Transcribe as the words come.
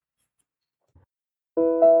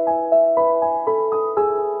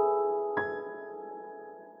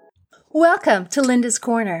Welcome to Linda's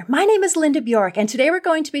Corner. My name is Linda Bjork, and today we're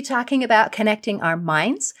going to be talking about connecting our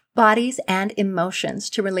minds, bodies, and emotions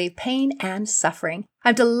to relieve pain and suffering.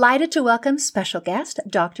 I'm delighted to welcome special guest,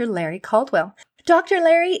 Dr. Larry Caldwell. Dr.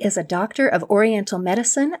 Larry is a doctor of Oriental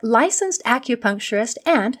medicine, licensed acupuncturist,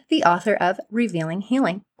 and the author of Revealing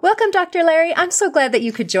Healing. Welcome, Dr. Larry. I'm so glad that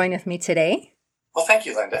you could join with me today. Well, thank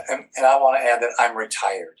you, Linda. And I want to add that I'm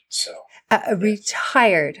retired. So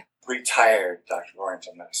Retired. Retired Dr. of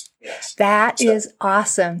Oriental medicine. Yes. That is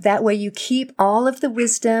awesome. That way you keep all of the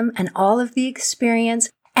wisdom and all of the experience,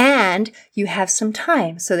 and you have some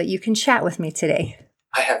time so that you can chat with me today.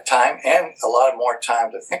 I have time and a lot more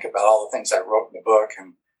time to think about all the things I wrote in the book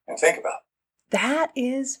and think about. That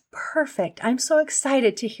is perfect. I'm so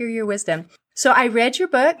excited to hear your wisdom. So I read your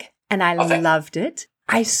book and I loved it.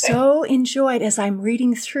 I so enjoyed as I'm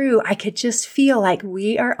reading through, I could just feel like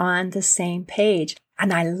we are on the same page.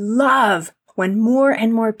 And I love when more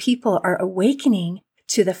and more people are awakening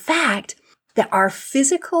to the fact that our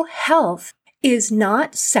physical health is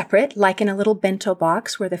not separate, like in a little bento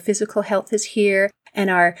box where the physical health is here and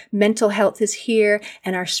our mental health is here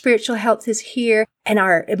and our spiritual health is here and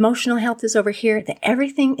our emotional health is over here, that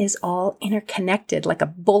everything is all interconnected like a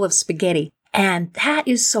bowl of spaghetti. And that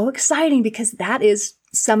is so exciting because that is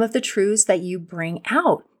some of the truths that you bring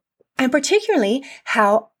out. And particularly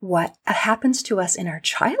how what happens to us in our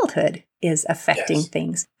childhood is affecting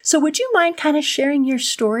things. So would you mind kind of sharing your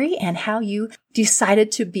story and how you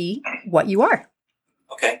decided to be what you are?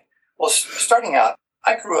 Okay. Well, starting out,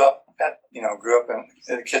 I grew up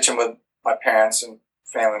in the kitchen with my parents and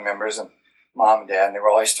family members and mom and dad, and they were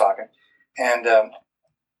always talking. And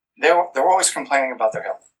they were always complaining about their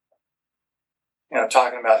health.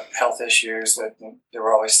 Talking about health issues, that they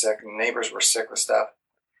were always sick, and neighbors were sick with stuff.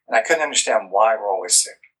 And I couldn't understand why we're always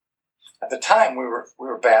sick. At the time, we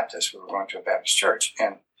were Baptist. We were going to a Baptist church,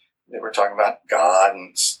 and they were talking about God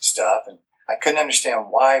and stuff. And I couldn't understand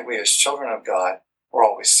why we, as children of God, were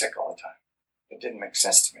always sick all the time. It didn't make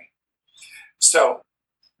sense to me. So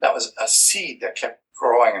that was a seed that kept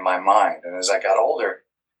growing in my mind. And as I got older,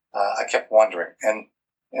 I kept wondering. And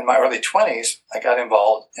in my early 20s, I got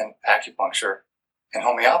involved in acupuncture and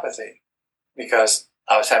homeopathy because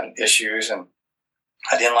I was having issues and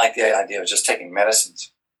I didn't like the idea of just taking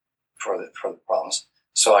medicines for the problems.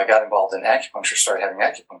 So I got involved in acupuncture, started having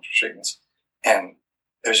acupuncture treatments, and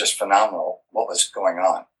it was just phenomenal what was going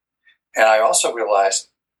on. And I also realized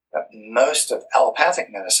that most of allopathic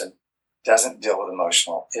medicine doesn't deal with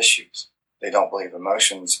emotional issues. They don't believe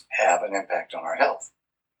emotions have an impact on our health.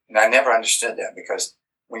 And I never understood that because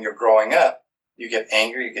when you're growing up, you get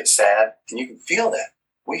angry, you get sad, and you can feel that.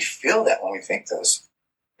 We feel that when we think those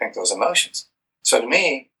emotions. So to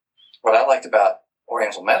me, what I liked about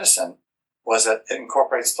Oriental medicine was that it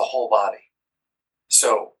incorporates the whole body.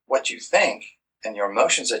 So what you think and your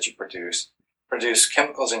emotions that you produce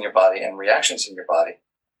chemicals in your body and reactions in your body,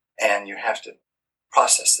 and you have to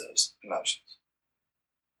process those emotions.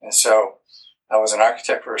 And so I was an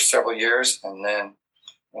architect for several years, and then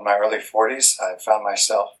in my early 40s, I found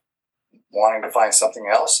myself wanting to find something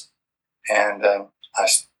else, and I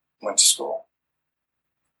went to school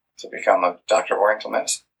to become a doctor of Oriental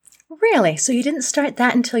medicine. Really? So you didn't start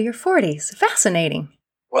that until your 40s? Fascinating.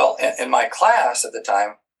 Well, in my class at the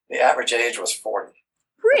time, the average age was 40.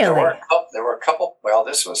 Really? There were a couple. Well,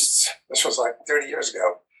 this was like 30 years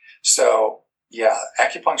ago. So yeah,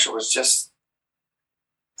 acupuncture was just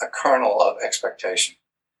a kernel of expectation.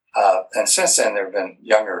 And since then, there have been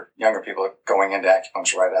younger people going into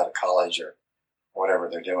acupuncture right out of college or whatever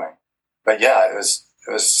they're doing. But yeah, it was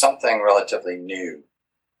something relatively new.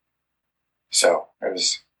 So it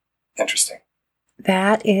was interesting.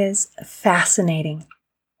 That is fascinating.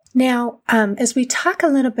 Now, as we talk a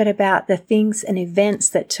little bit about the things and events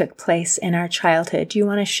that took place in our childhood, do you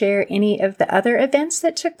want to share any of the other events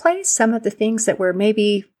that took place? Some of the things that were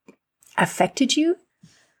maybe affected you?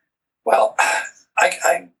 Well,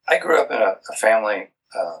 I grew up in a family.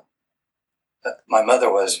 My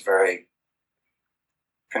mother was very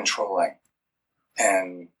controlling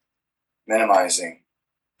and minimizing.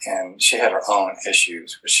 And she had her own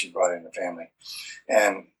issues, which she brought in the family.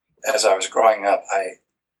 And as I was growing up, I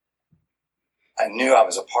knew I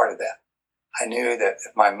was a part of that. I knew that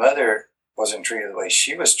if my mother wasn't treated the way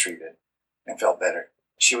she was treated and felt better,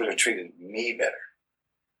 she would have treated me better.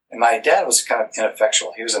 And my dad was kind of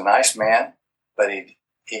ineffectual. He was a nice man, but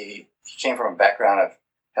he came from a background of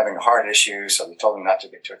having heart issues, so they told him not to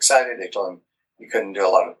get too excited. They told him he couldn't do a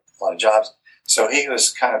lot of jobs. So he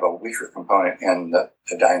was kind of a weaker component in the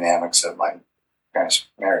dynamics of my parents'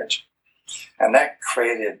 marriage. And that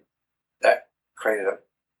created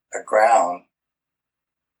a ground,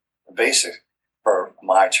 a basis for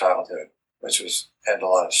my childhood, which had a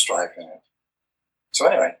lot of strife in it. So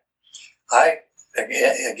anyway,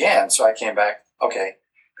 so I came back, okay,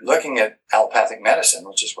 looking at allopathic medicine,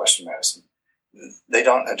 which is Western medicine, they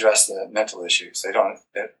don't address the mental issues. They're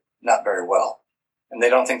not very well. And they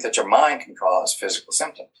don't think that your mind can cause physical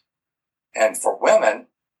symptoms. And for women,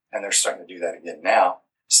 and they're starting to do that again now,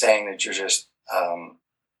 saying that you're just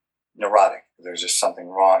neurotic. There's just something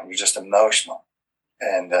wrong. You're just emotional.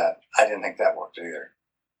 And I didn't think that worked either,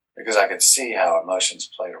 because I could see how emotions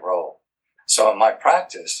played a role. So in my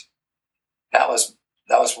practice, that was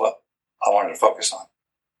what I wanted to focus on.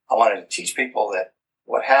 I wanted to teach people that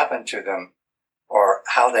what happened to them or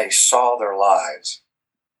how they saw their lives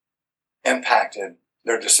impacted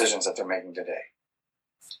their decisions that they're making today.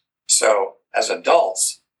 So as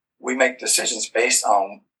adults, we make decisions based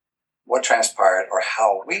on what transpired or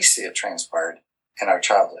how we see it transpired in our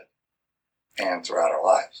childhood and throughout our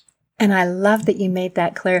lives. And I love that you made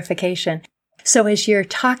that clarification. So as you're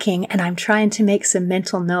talking, and I'm trying to make some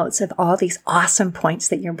mental notes of all these awesome points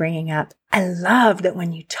that you're bringing up, I love that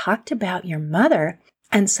when you talked about your mother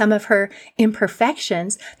and some of her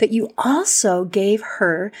imperfections, that you also gave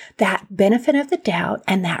her that benefit of the doubt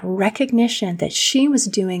and that recognition that she was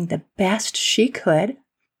doing the best she could,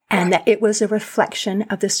 and that it was a reflection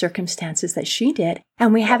of the circumstances that she did.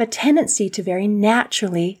 And we have a tendency to very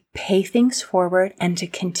naturally pay things forward and to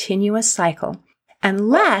continue a cycle,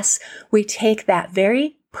 unless we take that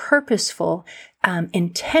very purposeful,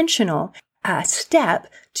 intentional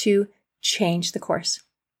step to change the course.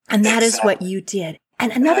 And that is what you did.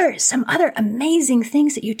 And some other amazing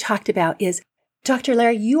things that you talked about is, Dr.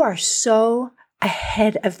 Larry, you are so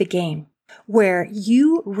ahead of the game, where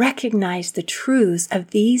you recognize the truths of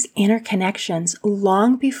these interconnections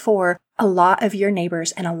long before a lot of your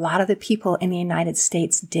neighbors and a lot of the people in the United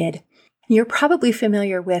States did. You're probably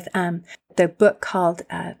familiar with the book called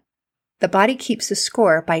The Body Keeps the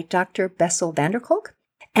Score by Dr. Bessel van der Kolk.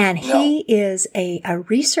 And he is a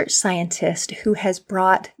research scientist who has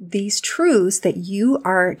brought these truths that you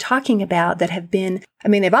are talking about that have been,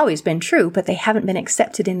 they've always been true, but they haven't been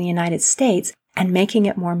accepted in the United States, and making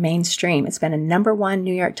it more mainstream. It's been a #1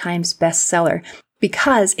 New York Times bestseller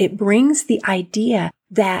because it brings the idea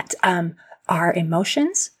that our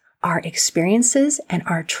emotions, our experiences, and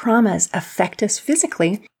our traumas affect us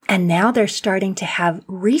physically. And now they're starting to have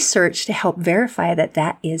research to help verify that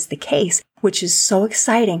that is the case, which is so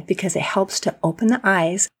exciting because it helps to open the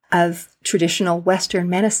eyes of traditional Western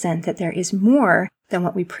medicine that there is more than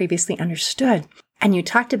what we previously understood. And you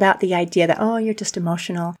talked about the idea that, you're just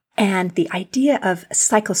emotional, and the idea of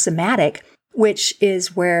psychosomatic, which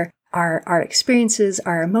is where our experiences,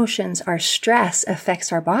 our emotions, our stress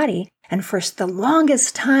affects our body. And for the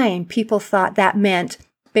longest time, people thought that meant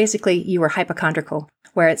basically you were hypochondriacal,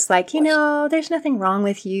 where it's like, there's nothing wrong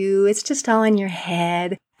with you. It's just all in your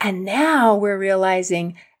head. And now we're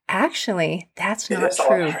realizing, actually, that's not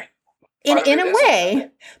true. In a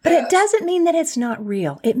way, but it doesn't mean that it's not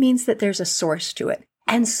real. It means that there's a source to it.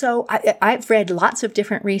 And so I've read lots of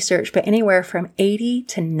different research, but anywhere from 80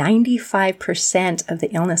 to 95% of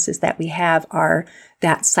the illnesses that we have are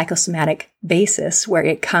that psychosomatic basis, where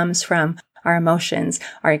it comes from our emotions,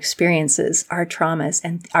 our experiences, our traumas,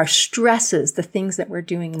 and our stresses, the things that we're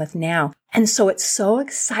dealing with now. And so it's so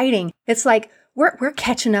exciting. It's like we're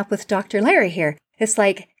catching up with Dr. Larry here. It's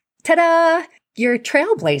like, ta-da, you're a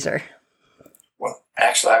trailblazer. Well,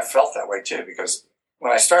 actually, I felt that way too, because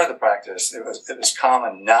when I started the practice, it was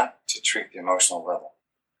common not to treat the emotional level.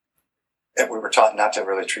 We were taught not to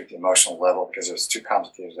really treat the emotional level because it was too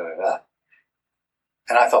complicated.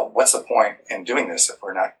 And I thought, what's the point in doing this if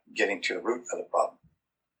we're not getting to the root of the problem?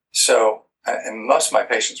 So, and most of my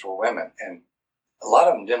patients were women, and a lot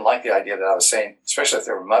of them didn't like the idea that I was saying, especially if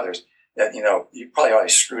they were mothers, that, you probably already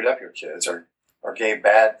screwed up your kids or gave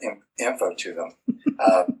bad info to them.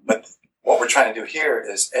 But what we're trying to do here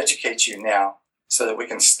is educate you now so that we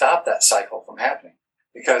can stop that cycle from happening.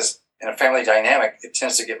 Because in a family dynamic, it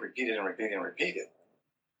tends to get repeated and repeated and repeated.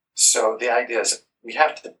 So the idea is we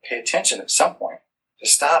have to pay attention at some point to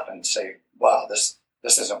stop and say, wow, this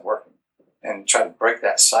isn't working, and try to break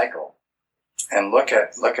that cycle and look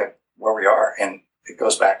at where we are. And it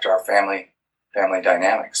goes back to our family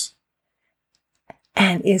dynamics.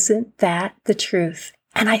 And isn't that the truth?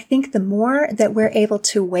 And I think the more that we're able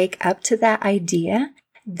to wake up to that idea,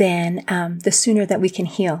 then the sooner that we can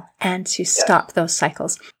heal and to stop those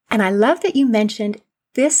cycles. And I love that you mentioned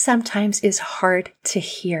this sometimes is hard to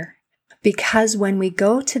hear, because when we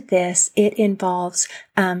go to this, it involves,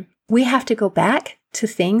 we have to go back to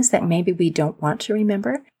things that maybe we don't want to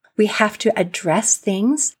remember. We have to address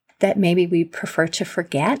things that maybe we prefer to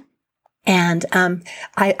forget. And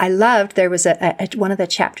I loved, there was one of the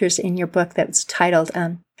chapters in your book that was titled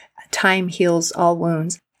Time Heals All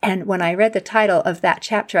Wounds. And when I read the title of that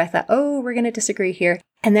chapter, I thought, oh, we're going to disagree here.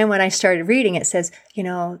 And then when I started reading, it says,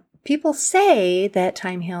 people say that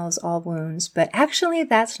time heals all wounds, but actually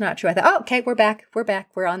that's not true. I thought, oh, okay, we're back.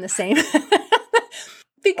 We're on the same.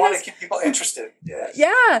 Because I want to keep people interested. Yes.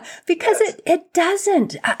 Yeah, because it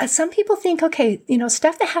doesn't. Some people think, okay,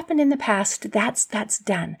 stuff that happened in the past, that's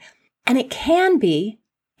done. And it can be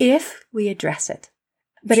if we address it.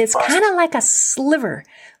 But it's kind of like a sliver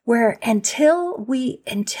where until we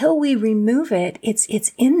remove it,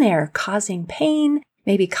 it's in there causing pain,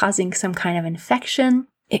 maybe causing some kind of infection.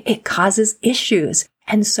 It causes issues.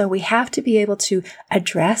 And so we have to be able to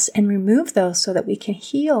address and remove those so that we can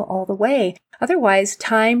heal all the way. Otherwise,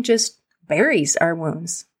 time just buries our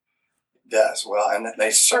wounds. It does. Well, and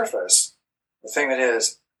they surface. The thing that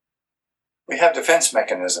is, we have defense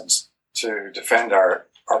mechanisms to defend our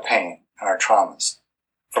pain and our traumas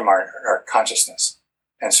from our consciousness.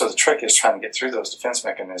 And so the trick is trying to get through those defense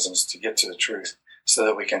mechanisms to get to the truth so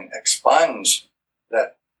that we can expunge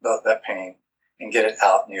that pain and get it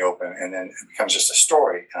out in the open, and then it becomes just a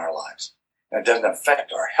story in our lives. And it doesn't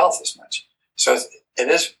affect our health as much. So it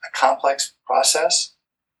is a complex process,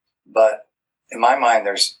 but in my mind,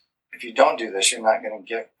 if you don't do this, you're not going to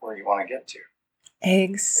get where you want to get to.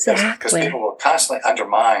 Exactly. Because people will constantly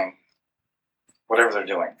undermine whatever they're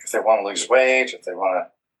doing. If they want to lose weight, if they want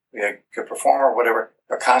to be a good performer, whatever,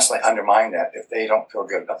 they'll constantly undermine that if they don't feel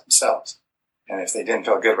good about themselves. And if they didn't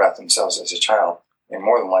feel good about themselves as a child, they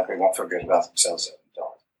more than likely won't feel good about themselves as an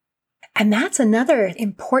adult. And that's another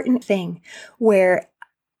important thing where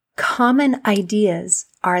common ideas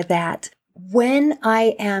are that when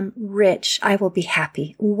I am rich, I will be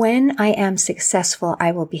happy. When I am successful,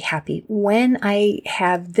 I will be happy. When I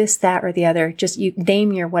have this, that, or the other, just you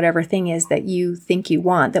name your whatever thing is that you think you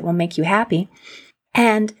want that will make you happy.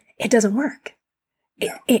 And it doesn't work.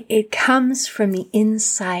 Yeah. It comes from the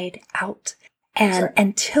inside out. And exactly.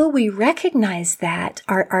 Until we recognize that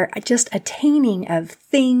our just attaining of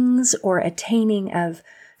things or attaining of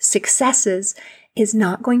successes is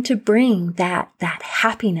not going to bring that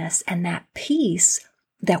happiness and that peace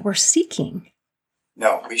that we're seeking.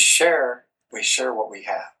 No, we share what we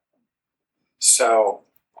have. So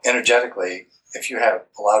energetically, if you have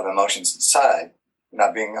a lot of emotions inside, you're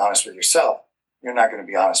not being honest with yourself, you're not going to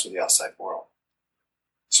be honest with the outside world.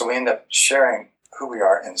 So we end up sharing who we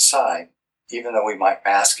are inside. Even though we might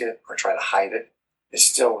mask it or try to hide it, it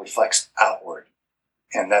still reflects outward.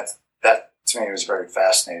 And that to me was very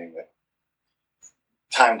fascinating, that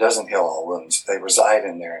time doesn't heal all wounds. They reside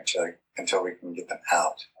in there until we can get them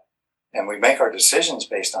out. And we make our decisions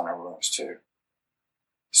based on our wounds too.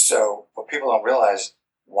 So what people don't realize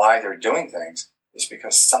why they're doing things is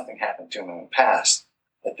because something happened to them in the past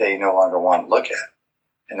that they no longer want to look at.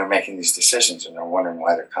 And they're making these decisions and they're wondering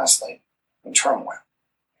why they're constantly in turmoil.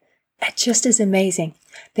 It just is amazing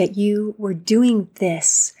that you were doing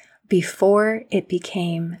this before it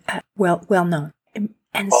became well known.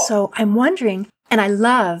 And so I'm wondering, and I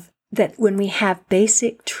love that when we have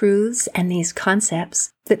basic truths and these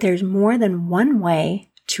concepts, that there's more than one way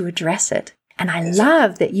to address it. And I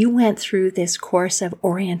love that you went through this course of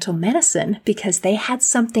Oriental medicine because they had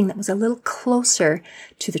something that was a little closer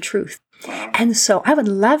to the truth. And so I would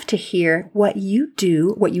love to hear what you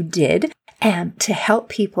did, and to help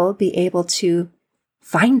people be able to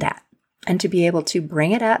find that and to be able to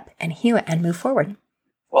bring it up and heal it and move forward.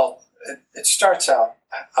 Well, it starts out,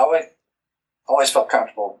 I always felt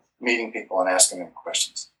comfortable meeting people and asking them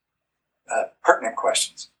questions, pertinent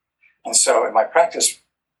questions. And so in my practice,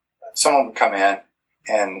 someone would come in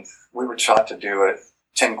and we were taught to do a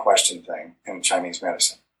 10-question thing in Chinese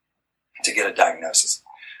medicine to get a diagnosis.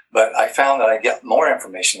 But I found that I get more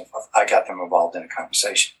information if I got them involved in a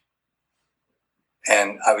conversation.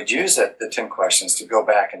 And I would use the 10 questions to go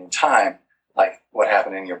back in time, like what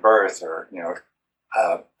happened in your birth, or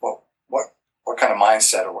what kind of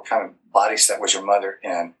mindset or what kind of body set was your mother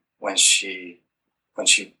in when she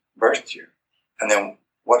birthed you, and then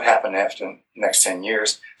what happened after the next 10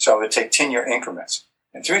 years. So I would take 10-year increments,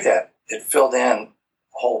 and through that, it filled in a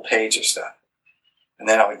whole page of stuff. And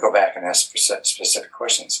then I would go back and ask specific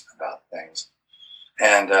questions about things.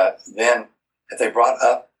 And then if they brought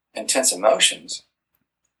up intense emotions,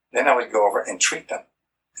 then I would go over and treat them.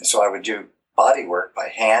 And so I would do body work by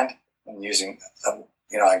hand and using,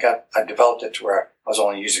 I developed it to where I was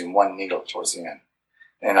only using one needle towards the end.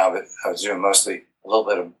 And I was doing mostly a little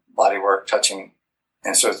bit of body work, touching.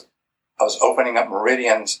 And so I was opening up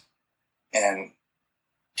meridians and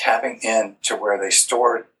tapping into where they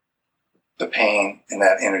stored the pain and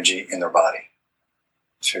that energy in their body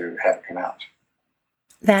to have it come out.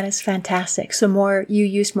 That is fantastic. So you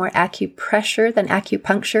used more acupressure than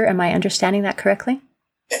acupuncture. Am I understanding that correctly?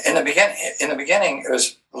 In the beginning, it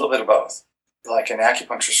was a little bit of both. Like in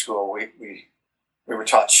acupuncture school, we were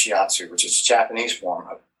taught shiatsu, which is a Japanese form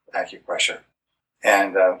of acupressure.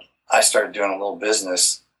 And I started doing a little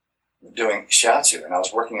business doing shiatsu, and I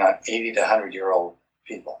was working on 80 to 100-year-old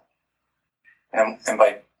people. And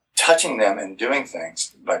by touching them and doing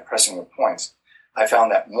things, by pressing the points, I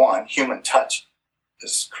found that one, human touch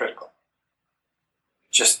is critical.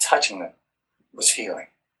 Just touching them was healing.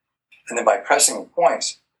 And then by pressing the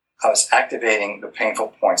points, I was activating the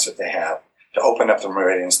painful points that they have to open up the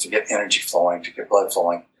meridians, to get energy flowing, to get blood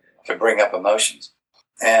flowing, to bring up emotions.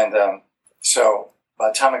 And so by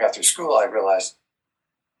the time I got through school, I realized,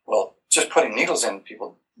 well, just putting needles in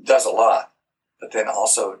people does a lot, but then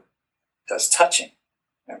also does touching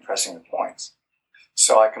and pressing the points.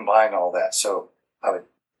 So I combined all that. So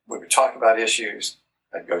we would talk about issues,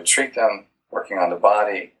 I'd go treat them, working on the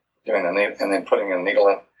body, doing the needle, and then putting a needle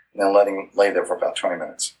in, and then letting it lay there for about 20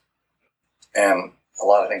 minutes. And a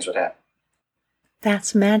lot of things would happen.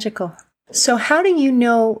 That's magical. So how do you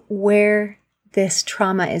know where this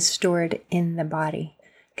trauma is stored in the body?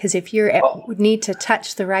 Because if you need to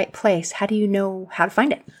touch the right place, how do you know how to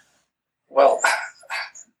find it? Well,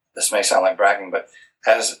 this may sound like bragging, but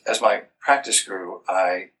as my practice grew,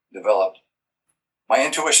 I developed, my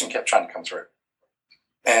intuition kept trying to come through.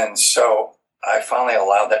 And so I finally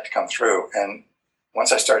allowed that to come through. And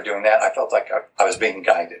once I started doing that, I felt like I was being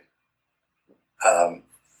guided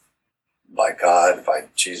by God, by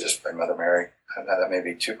Jesus, by Mother Mary. That may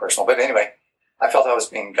be too personal. But anyway, I felt I was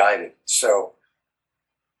being guided. So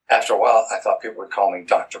after a while, I thought people would call me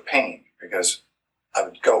Dr. Pain, because I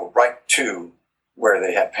would go right to where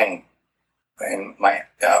they had pain. And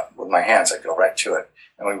with my hands, I'd go right to it,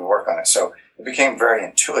 and we would work on it. So it became very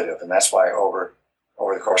intuitive, and that's why over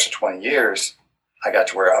the course of 20 years, I got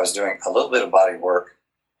to where I was doing a little bit of body work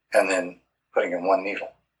and then putting in one needle.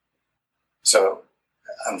 So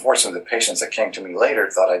unfortunately, the patients that came to me later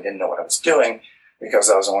thought I didn't know what I was doing because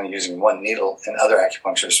I was only using one needle, and other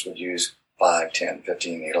acupuncturists would use 5, 10,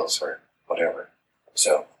 15 needles or whatever.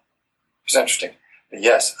 So it was interesting. But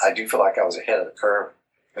yes, I do feel like I was ahead of the curve,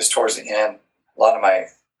 because towards the end, a lot of my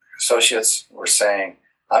associates were saying,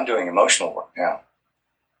 I'm doing emotional work now.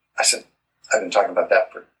 I said, I've been talking about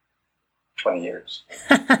that for 20 years.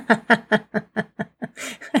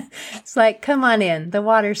 It's like, come on in. The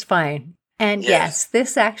water's fine. And yes,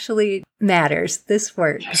 this actually matters. This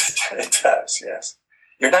works. Yes, it does, yes.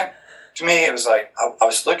 To me, it was like, I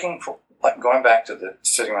was looking for, like going back to the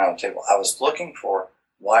sitting around the table, I was looking for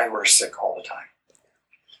why we're sick all the time.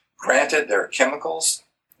 Granted, there are chemicals,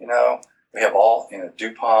 we have all,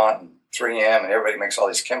 DuPont and 3M, and everybody makes all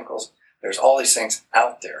these chemicals. There's all these things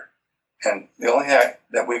out there. And the only thing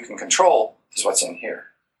that we can control is what's in here,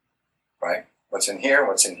 right? What's in here,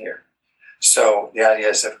 what's in here. So the idea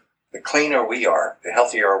is that the cleaner we are, the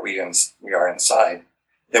healthier we are inside,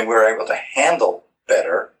 then we're able to handle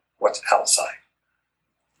better what's outside.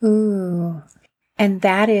 Ooh, and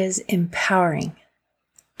that is empowering,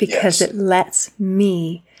 because it lets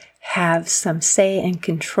me have some say and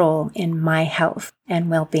control in my health and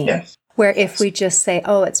well-being. Yes. Where if we just say,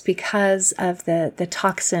 oh, it's because of the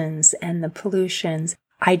toxins and the pollutions,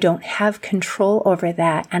 I don't have control over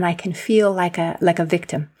that, and I can feel like a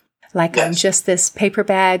victim. Like I'm just this paper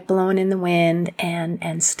bag blown in the wind,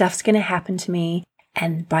 and stuff's going to happen to me.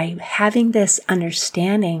 And by having this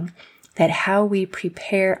understanding that how we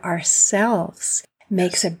prepare ourselves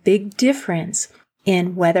makes a big difference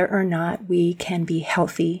in whether or not we can be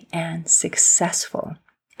healthy and successful.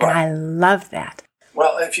 And I love that.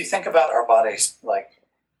 Well, if you think about our bodies, like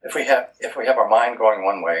if we have our mind going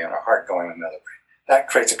one way and our heart going another way, that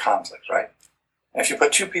creates a conflict, right? And if you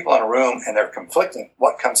put two people in a room and they're conflicting,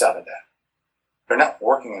 what comes out of that? They're not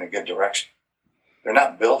working in a good direction. They're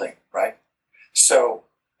not building, right? So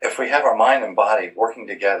if we have our mind and body working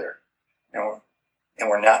together, and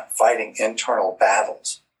we're not fighting internal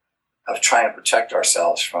battles of trying to protect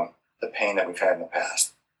ourselves from the pain that we've had in the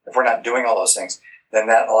past, if we're not doing all those things, then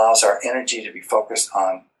that allows our energy to be focused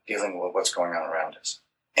on dealing with what's going on around us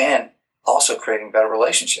and also creating better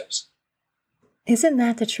relationships. Isn't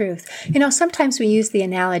that the truth? Sometimes we use the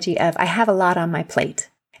analogy of, I have a lot on my plate.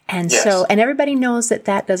 And and everybody knows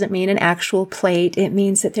that doesn't mean an actual plate. It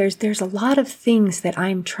means that there's a lot of things that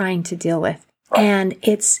I'm trying to deal with. Right. And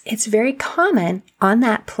it's very common on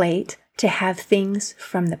that plate to have things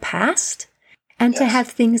from the past and to have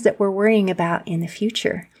things that we're worrying about in the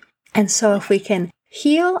future. And so if we can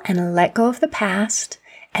heal and let go of the past,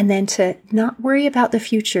 and then to not worry about the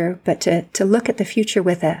future, but to look at the future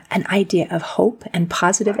with an idea of hope and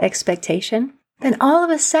positive expectation, then all of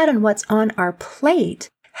a sudden what's on our plate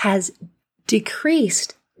has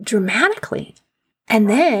decreased dramatically. And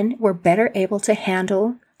then we're better able to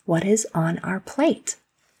handle what is on our plate.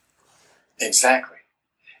 Exactly.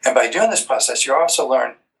 And by doing this process, you also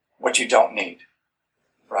learn what you don't need,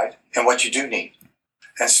 right? And what you do need.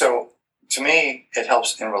 And so, to me, it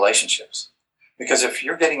helps in relationships. Because if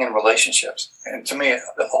you're getting in relationships, and to me,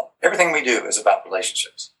 everything we do is about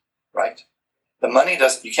relationships, right? The money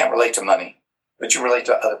you can't relate to money, but you relate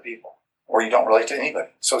to other people, or you don't relate to anybody.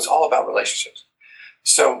 So it's all about relationships.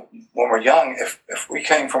 So when we're young, if we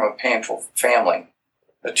came from a painful family,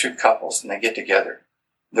 the two couples, and they get together,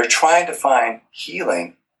 they're trying to find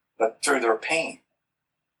healing, but through their pain.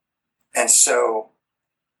 And so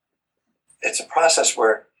it's a process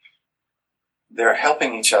where they're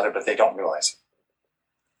helping each other, but they don't realize it.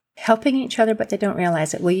 Helping each other, but they don't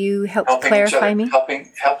realize it. Will you help clarify me?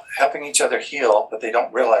 Helping each other heal, but they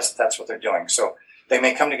don't realize that's what they're doing. So they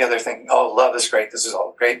may come together thinking, oh, love is great, this is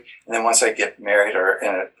all great. And then once they get married or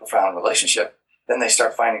in a profound relationship, then they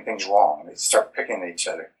start finding things wrong. They start picking at each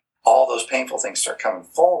other. All those painful things start coming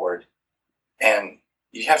forward. And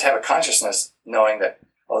you have to have a consciousness knowing that,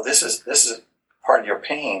 oh, this is part of your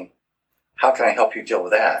pain. How can I help you deal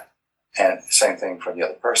with that? And same thing for the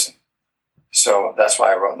other person. So that's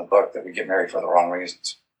why I wrote in the book that we get married for the wrong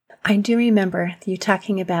reasons. I do remember you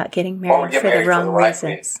talking about getting married for the wrong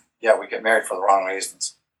reasons. Yeah, we get married for the wrong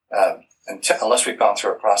reasons. Unless we've gone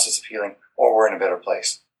through a process of healing or we're in a better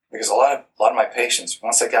place. Because a lot of my patients,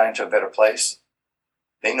 once they got into a better place,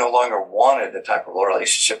 they no longer wanted the type of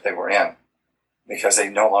relationship they were in because they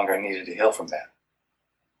no longer needed to heal from that.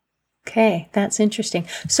 Okay, that's interesting.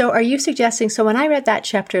 So are you suggesting, so when I read that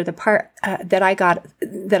chapter, the part that I got,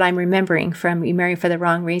 that I'm remembering from You Marry for the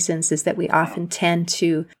Wrong Reasons, is that we often tend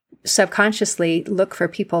to subconsciously look for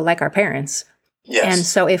people like our parents. Yes. And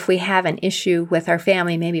so if we have an issue with our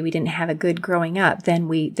family, maybe we didn't have a good growing up, then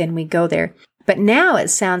we go there. But now it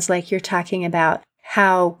sounds like you're talking about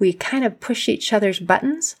how we kind of push each other's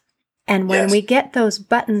buttons. And when we get those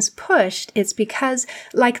buttons pushed, it's because,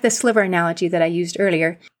 like the sliver analogy that I used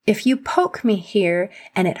earlier, if you poke me here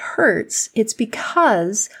and it hurts, it's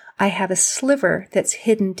because I have a sliver that's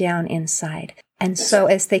hidden down inside. And so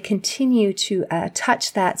as they continue to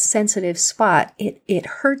touch that sensitive spot, it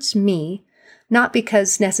hurts me, not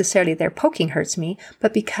because necessarily their poking hurts me,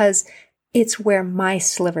 but because it's where my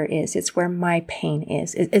sliver is. It's where my pain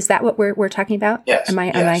is. Is that what we're talking about? Yes. Am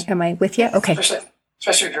I with you? Okay.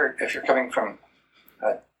 Especially if you're coming from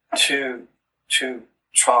two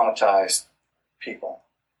traumatized people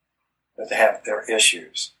that they have their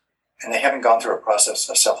issues and they haven't gone through a process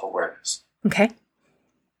of self-awareness. Okay.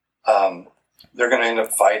 They're going to end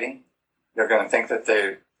up fighting. They're going to think that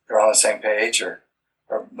they're on the same page,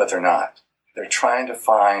 but they're not. They're trying to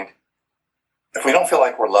find. If we don't feel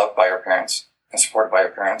like we're loved by our parents and supported by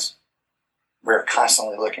our parents, we're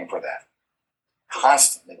constantly looking for that.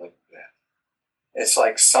 Constantly looking for that. It's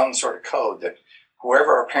like some sort of code that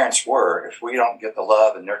whoever our parents were, if we don't get the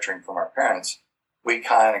love and nurturing from our parents, we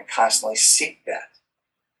kind of constantly seek that.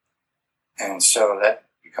 And so that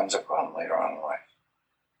becomes a problem later on in life.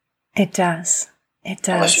 It does. It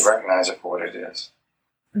does. Unless you recognize it for what it is.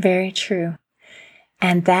 Very true.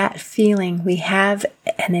 And that feeling, we have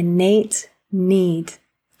an innate need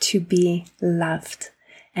to be loved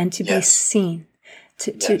and to be seen,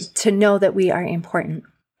 to know that we are important.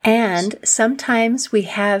 And sometimes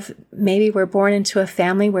maybe we're born into a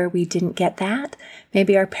family where we didn't get that.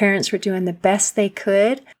 Maybe our parents were doing the best they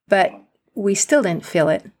could, but we still didn't feel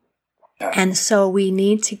it. Yeah. And so we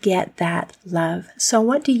need to get that love. So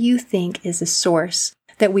what do you think is a source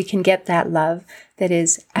that we can get that love that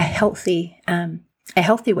is a healthy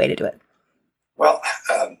way to do it? Well,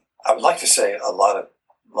 I would like to say a lot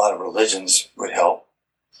of religions would help.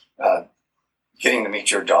 Getting to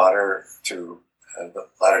meet your daughter through the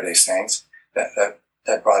Latter-day Saints,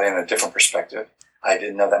 that brought in a different perspective. I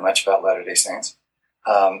didn't know that much about Latter-day Saints.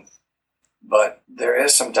 But there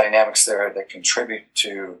is some dynamics there that contribute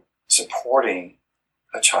to supporting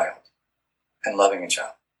a child and loving a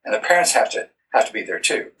child. And the parents have to be there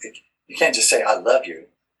too. You can't just say, I love you,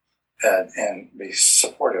 and be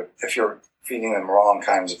supportive if you're feeding them wrong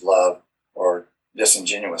kinds of love or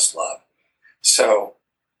disingenuous love. So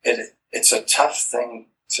it's a tough thing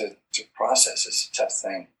to process. It's a tough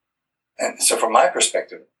thing. And so from my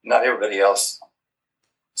perspective, not everybody else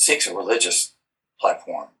seeks a religious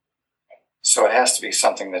platform. So it has to be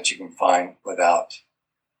something that you can find without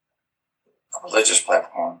a religious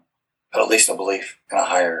platform, but at least a belief in a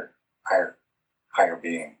higher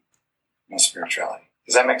being and spirituality.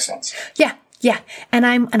 Does that make sense? Yeah. And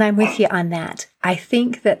I'm with you on that. I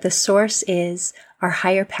think that the source is our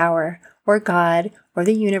higher power or God or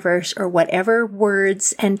the universe or whatever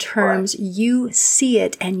words and terms you see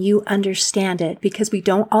it and you understand it, because we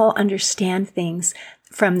don't all understand things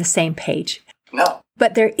from the same page. No.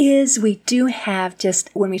 But we do have, just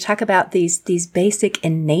when we talk about these basic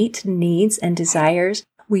innate needs and desires,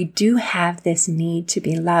 we do have this need to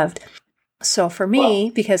be loved. So for me,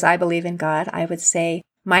 because I believe in God, I would say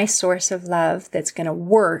my source of love that's going to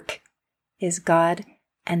work is God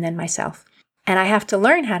and then myself. And I have to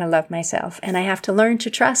learn how to love myself, and I have to learn to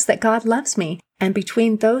trust that God loves me. And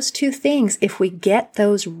between those two things, if we get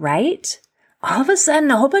those right, all of a sudden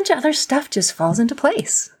a whole bunch of other stuff just falls into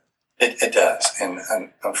place. It does. And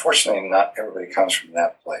unfortunately, not everybody comes from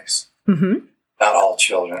that place. Mm-hmm. Not all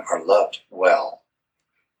children are loved well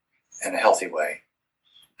in a healthy way.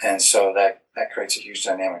 And so that creates a huge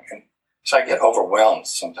dynamic. And so I get overwhelmed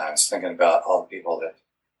sometimes thinking about all the people that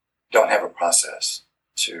don't have a process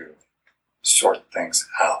to sort things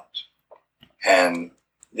out. And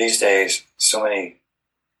these days, so many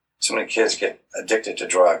kids get addicted to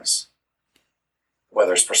drugs,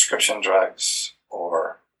 whether it's prescription drugs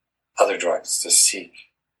or other drugs, to seek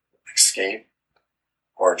escape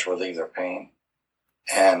or to relieve their pain.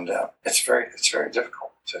 And it's very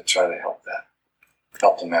difficult to try to help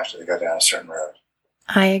them after they go down a certain road.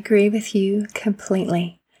 I agree with you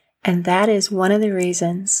completely. And that is one of the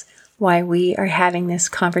reasons why we are having this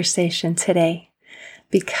conversation today,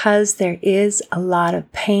 because there is a lot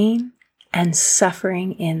of pain and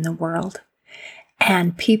suffering in the world,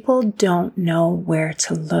 and people don't know where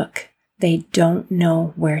to look. They don't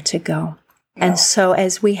know where to go. No. And so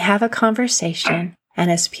as we have a conversation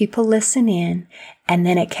and as people listen in, and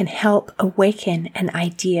then it can help awaken an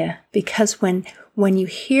idea, because when you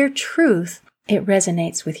hear truth, it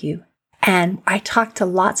resonates with you. And I talk to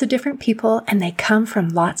lots of different people, and they come from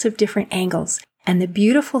lots of different angles. And the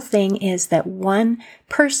beautiful thing is that one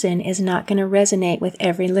person is not going to resonate with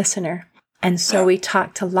every listener. And so we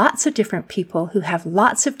talk to lots of different people who have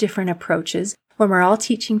lots of different approaches when we're all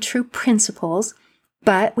teaching true principles,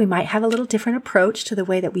 but we might have a little different approach to the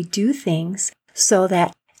way that we do things, so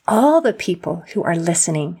that all the people who are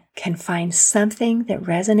listening can find something that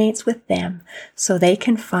resonates with them, so they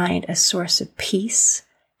can find a source of peace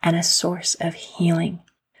and a source of healing.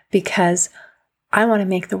 Because I want to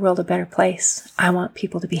make the world a better place. I want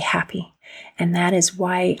people to be happy. And that is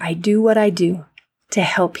why I do what I do, to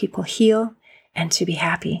help people heal and to be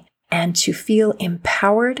happy and to feel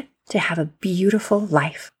empowered to have a beautiful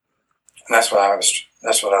life. And that's what I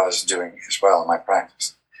was doing as well in my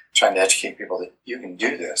practice, trying to educate people that you can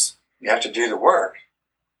do this. You have to do the work.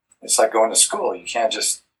 It's like going to school. You can't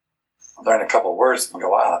just learn a couple of words and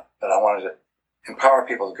go out. But I wanted to empower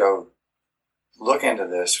people to go look into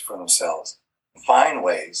this for themselves, find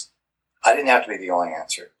ways. I didn't have to be the only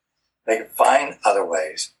answer. They could find other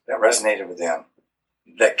ways that resonated with them,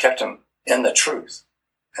 that kept them in the truth.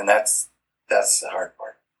 And that's the hard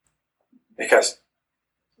part. Because,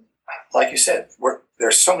 like you said,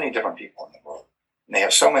 there's so many different people in the world, and they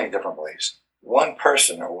have so many different beliefs. One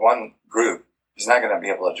person or one group is not going to be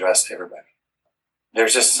able to address everybody.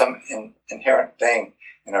 There's just some inherent thing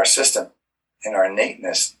in our system, in our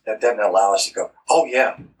innateness, that doesn't allow us to go, oh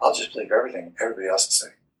yeah, I'll just believe everything everybody else is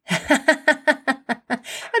saying.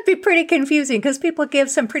 That'd be pretty confusing, because people give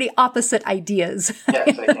some pretty opposite ideas.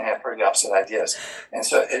 Yes, they can have pretty opposite ideas. And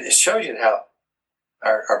so it shows you how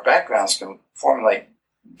our backgrounds can formulate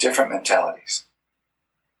different mentalities.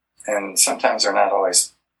 And sometimes they're not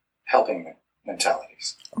always helping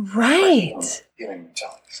mentalities. Right. Healing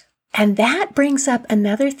mentalities. And that brings up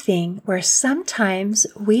another thing where sometimes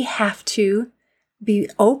we have to be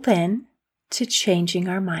open to changing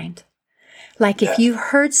our mind. Like if you've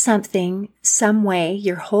heard something some way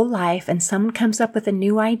your whole life and someone comes up with a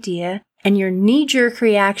new idea and your knee-jerk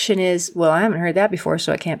reaction is, well, I haven't heard that before,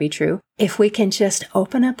 so it can't be true. If we can just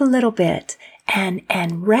open up a little bit and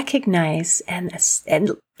recognize and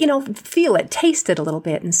feel it, taste it a little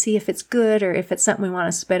bit and see if it's good or if it's something we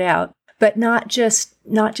want to spit out, but not just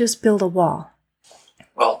build a wall.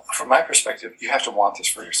 Well, from my perspective, you have to want this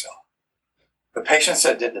for yourself. The patients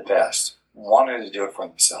that did the best wanted to do it for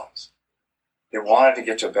themselves. They wanted to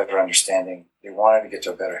get to a better understanding. They wanted to get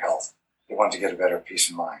to a better health. They wanted to get a better peace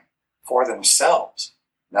of mind for themselves,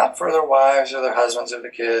 not for their wives or their husbands or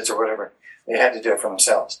their kids or whatever. They had to do it for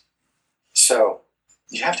themselves. So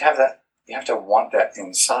you have to have that. You have to want that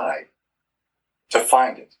inside to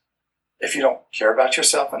find it. if you don't care about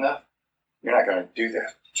yourself enough, you're not going to do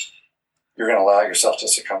that. You're going to allow yourself to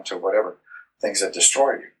succumb to whatever things that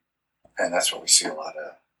destroy you. And that's what we see a lot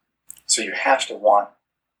of. So you have to want,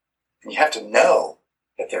 and you have to know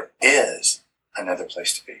that there is another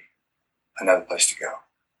place to be, another place to go,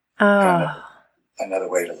 another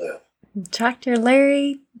way to live. Dr.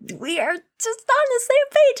 Larry, we are just on the same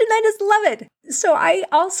page and I just love it. So I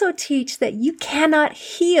also teach that you cannot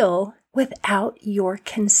heal without your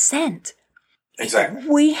consent. Exactly.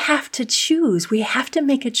 We have to choose. We have to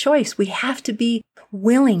make a choice. We have to be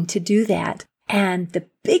willing to do that. And the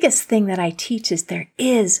biggest thing that I teach is there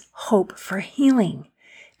is hope for healing.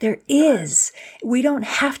 There is. We don't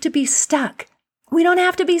have to be stuck. We don't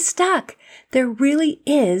have to be stuck. There really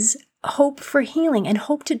is hope for healing and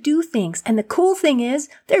hope to do things. And the cool thing is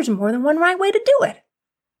there's more than one right way to do it.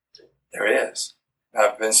 There is.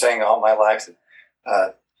 I've been saying all my life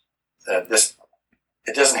that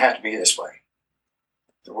it doesn't have to be this way.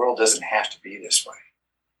 The world doesn't have to be this way.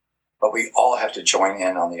 But we all have to join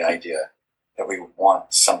in on the idea that we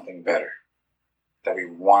want something better. That we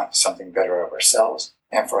want something better of ourselves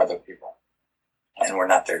and for other people. And we're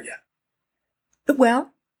not there yet.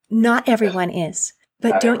 Well, not everyone is. But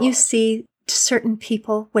Not don't everyone. you see certain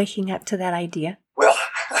people waking up to that idea? Well,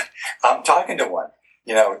 I'm talking to one.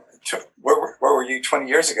 You know, where were you 20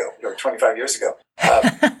 years ago or 25 years ago?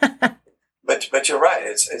 But you're right.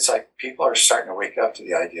 It's like people are starting to wake up to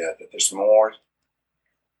the idea that there's more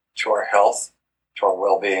to our health, to our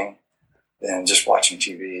well-being, than just watching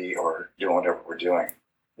TV or doing whatever we're doing.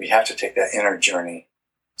 We have to take that inner journey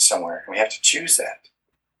somewhere, and we have to choose that.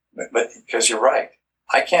 But because you're right,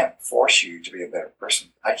 I can't force you to be a better person.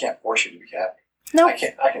 I can't force you to be happy. No. I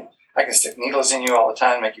can stick needles in you all the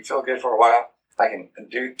time, make you feel good for a while. I can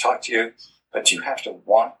talk to you, but you have to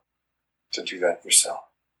want to do that yourself.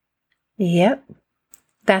 Yep.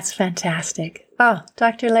 That's fantastic. Oh,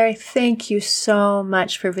 Dr. Larry, thank you so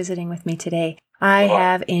much for visiting with me today. I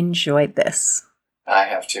have enjoyed this. I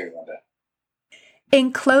have too, Linda.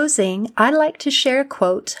 In closing, I'd like to share a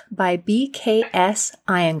quote by B.K.S.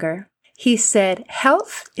 Iyengar. He said,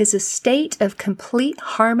 "Health is a state of complete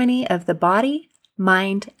harmony of the body,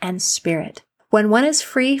 mind, and spirit. When one is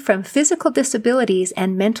free from physical disabilities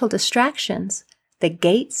and mental distractions, the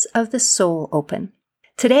gates of the soul open."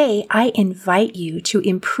 Today, I invite you to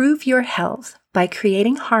improve your health by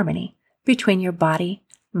creating harmony between your body,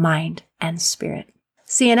 mind, and spirit.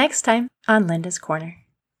 See you next time on Linda's Corner.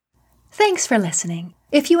 Thanks for listening.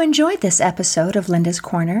 If you enjoyed this episode of Linda's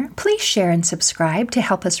Corner, please share and subscribe to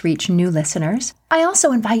help us reach new listeners. I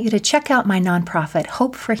also invite you to check out my nonprofit,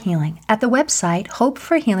 Hope for Healing, at the website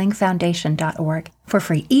hopeforhealingfoundation.org for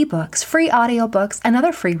free ebooks, free audiobooks, and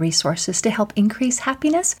other free resources to help increase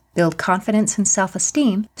happiness, build confidence and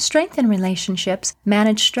self-esteem, strengthen relationships,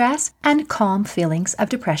 manage stress, and calm feelings of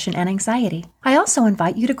depression and anxiety. I also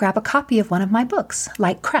invite you to grab a copy of one of my books,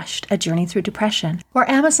 like Crushed, A Journey Through Depression,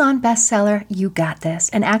 or Amazon bestseller, You Got This,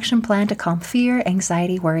 an action plan to calm fear,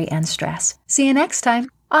 anxiety, worry, and stress. See you next time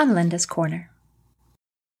on Linda's Corner.